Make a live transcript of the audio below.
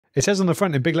It says on the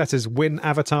front in big letters, win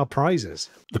Avatar prizes.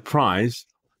 The prize,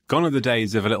 gone are the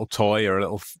days of a little toy or a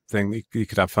little thing that you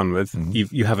could have fun with.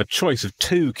 You have a choice of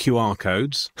 2 QR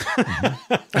codes,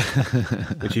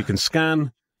 which you can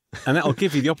scan, and that'll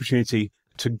give you the opportunity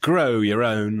to grow your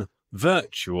own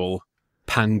virtual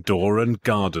Pandoran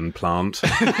garden plant.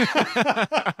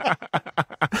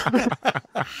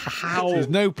 How? There's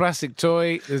no plastic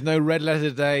toy. There's no red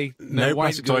letter day. No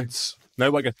white goods.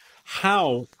 No white goods.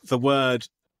 How the word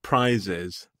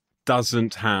prizes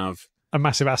doesn't have a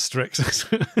massive asterisk.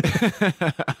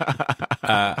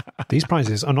 These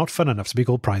prizes are not fun enough to be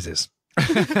called prizes.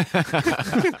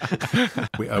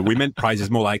 We meant prizes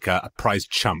more like a prize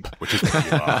chump, which is what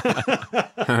you are.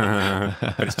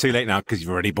 But it's too late now because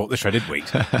you've already bought the shredded wheat.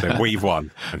 So we've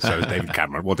won, and so has David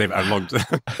Cameron. Well, David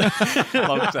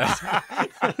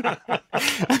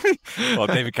well,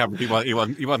 David Cameron,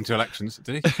 he won 2 elections,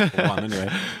 did he? Or 1 anyway.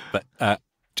 But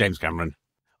James Cameron.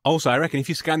 Also, I reckon if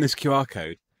you scan this QR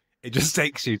code, it just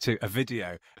takes you to a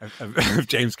video of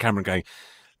James Cameron going,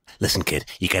 "Listen, kid,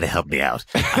 you got to help me out.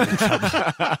 I'm in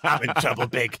trouble. I'm in trouble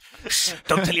big. Shh,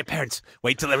 don't tell your parents.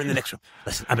 Wait till they're in the next room.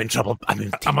 Listen, I'm in trouble.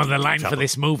 I'm on the line for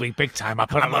this movie, big time. I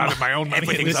put a lot of my own money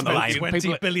Everything's in on the line.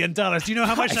 $20 billion. Do you know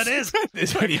how much that is?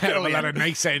 There's a lot of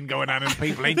naysaying going on, and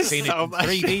people ain't seen it in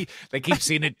 3D. They keep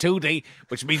seeing it 2D,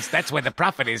 which means that's where the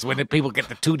profit is. When the people get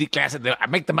the 2D glasses, I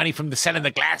make the money from the selling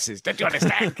the glasses. Don't you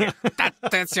understand, kid?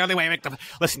 That's the only way I make them.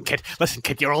 Listen, kid,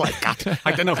 you're all I got.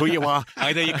 I don't know who you are.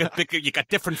 I know you got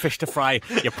different fish to fry.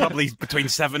 You're probably between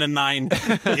 7 and 9.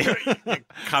 You're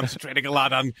concentrating a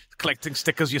lot on collecting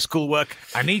stickers, your schoolwork.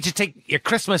 I need you to take your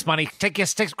Christmas money. Take your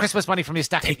Christmas money from your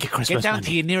stocking. Take your Christmas Get down money.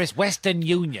 to your nearest Western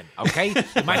Union, okay?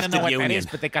 You might not know what that is,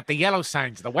 but they got the yellow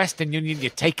signs. The Western Union, you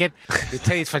take it. They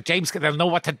tell you it's for James. They'll know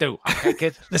what to do. Okay,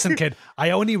 kid? Listen, kid, I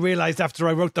only realised after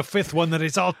I wrote the 5th one that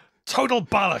it's all total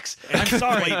bollocks. I'm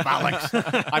sorry.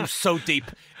 Bollocks. I'm so deep.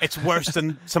 It's worse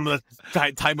than some of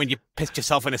the time when you pissed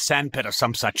yourself in a sandpit or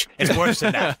some such. It's worse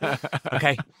than that.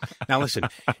 Okay? Now listen,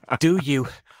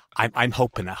 I'm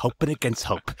hoping against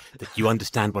hope that you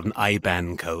understand what an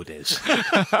IBAN code is.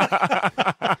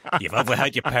 You've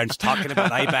overheard your parents talking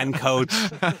about IBAN codes.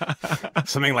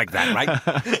 Something like that,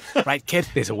 right? Right, kid?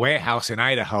 There's a warehouse in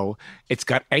Idaho. It's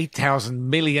got 8,000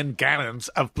 million gallons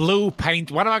of blue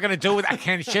paint. What am I going to do with it? I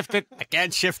can't shift it. I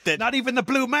can't shift it. Not even the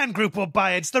Blue Man Group will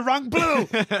buy it. It's the wrong blue.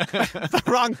 The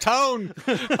wrong tone.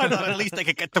 I thought at least I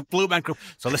could get the Blue Man Group.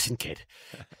 So listen, kid.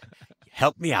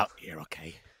 Help me out here,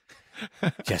 okay?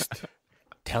 Just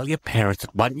tell your parents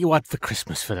that what you want for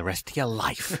Christmas for the rest of your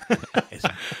life is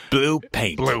blue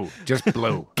paint. Blue. Just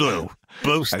blue.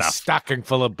 Blue stuff. A stocking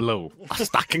full of blue. A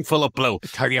stocking full of blue.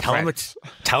 Tell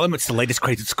them it's the latest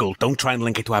craze at school. Don't try and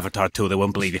link it to Avatar 2. They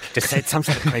won't believe you. Just say it's some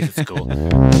sort of craze at school.